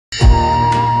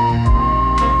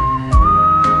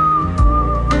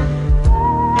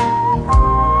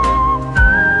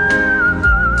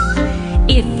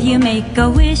make a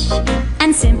wish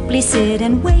and simply sit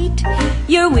and wait,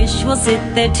 your wish will sit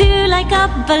there too like a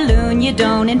balloon you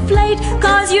don't inflate.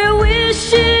 'Cause your wish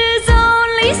is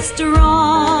only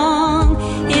strong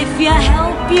if you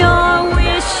help your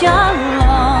wish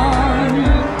along.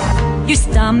 Your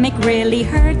stomach really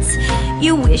hurts,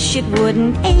 you wish it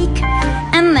wouldn't ache,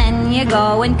 and then you go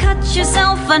and cut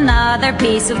yourself another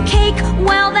piece of cake.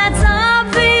 Well, that's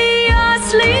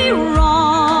obviously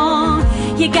wrong.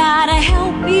 You gotta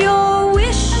help your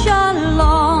wish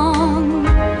along.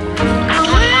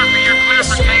 George Murphy, you're clear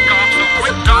for takeoff, so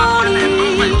quick dodge and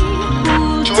movement.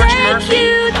 George Murphy,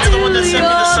 you're the one that sent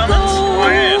me the summons? Oh,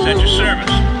 yeah, it's at your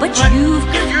service. But you've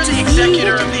if got you're to the lead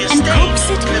executor it of the and estate, coax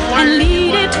it then why and are you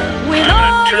lead it with I'm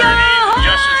an all your attorney,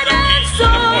 just as heart the and geese to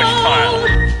the bush pile.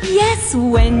 soul. Yes,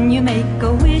 when you make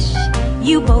a wish,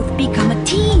 you both become a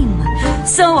team.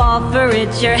 So offer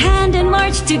it your hand and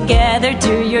march together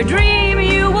to your dream.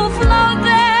 You will float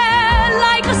there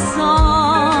like a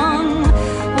song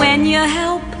when you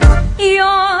help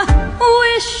your